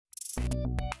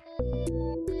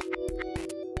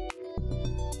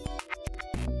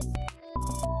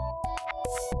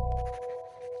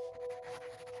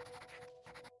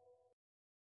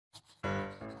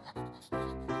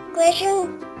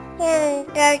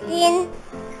13,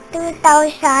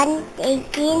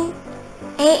 2018,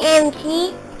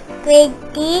 AMC, Grade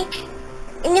D,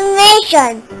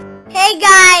 Elimination. Hey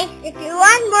guys, if you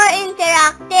want more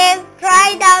interactive,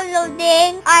 try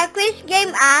downloading our quiz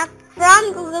game app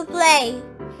from Google Play.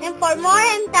 And for more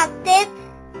Mtap tips,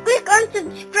 click on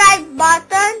subscribe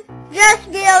button just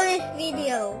below this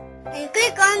video. And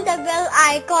click on the bell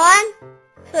icon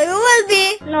so you will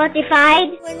be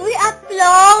notified when we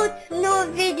upload new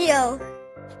videos.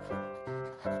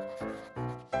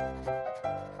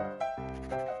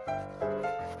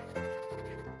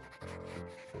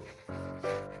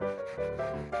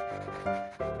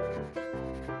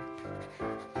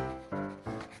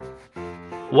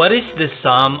 What is the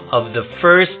sum of the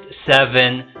first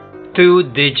 7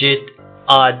 two-digit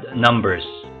odd numbers?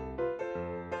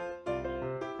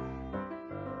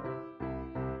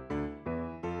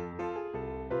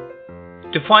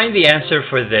 To find the answer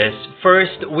for this,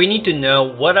 first we need to know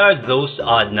what are those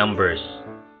odd numbers.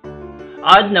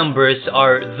 Odd numbers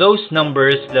are those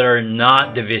numbers that are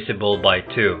not divisible by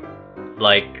 2,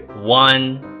 like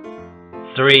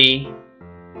 1, 3,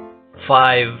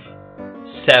 5,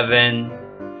 7,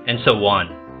 and so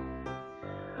on.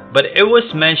 But it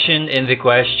was mentioned in the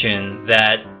question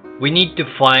that we need to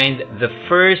find the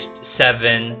first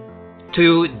 7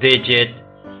 two-digit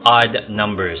odd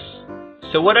numbers.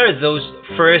 So what are those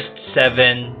first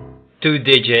 7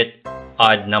 two-digit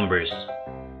odd numbers?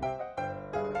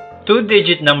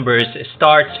 Two-digit numbers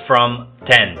starts from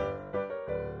 10.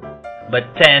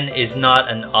 But 10 is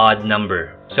not an odd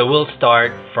number. So we'll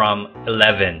start from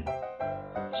 11.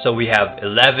 So we have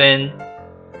 11,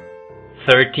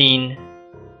 13,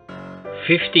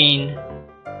 15,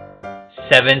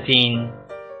 17,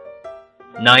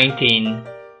 19,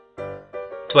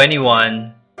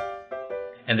 21,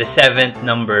 and the 7th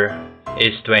number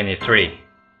is 23.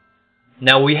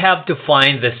 Now we have to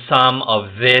find the sum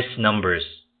of these numbers.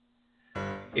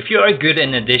 If you are good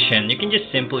in addition, you can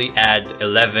just simply add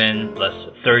 11 plus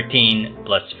 13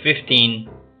 plus 15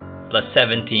 plus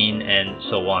 17 and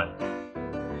so on.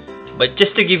 But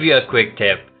just to give you a quick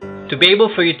tip, to be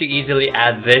able for you to easily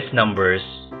add these numbers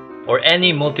or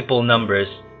any multiple numbers,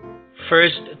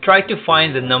 first try to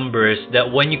find the numbers that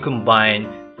when you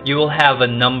combine, you will have a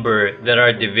number that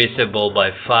are divisible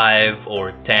by 5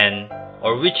 or 10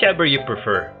 or whichever you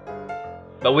prefer.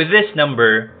 But with this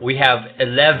number, we have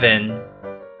 11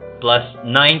 plus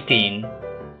 19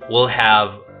 will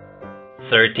have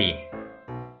 30.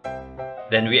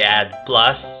 Then we add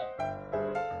plus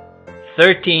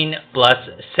 13 plus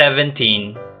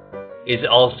 17 is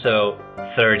also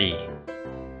 30.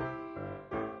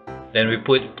 Then we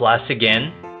put plus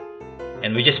again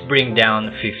and we just bring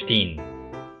down 15.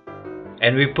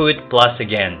 And we put plus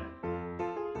again.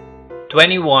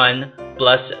 21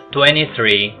 plus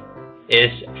 23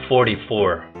 is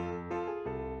 44.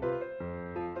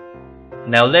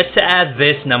 Now let's add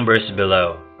these numbers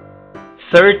below.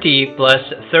 30 plus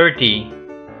 30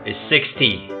 is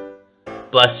 60.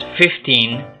 Plus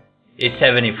 15 is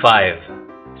 75.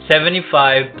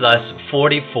 75 plus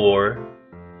 44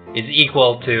 is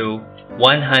equal to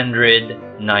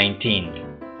 119.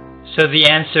 So the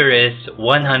answer is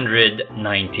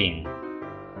 119.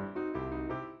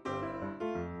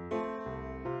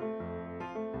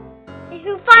 If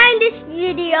you find this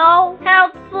video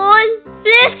helpful,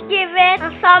 please give it a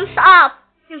thumbs up.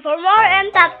 And for more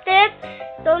Mtap tips,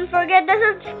 don't forget to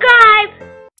subscribe.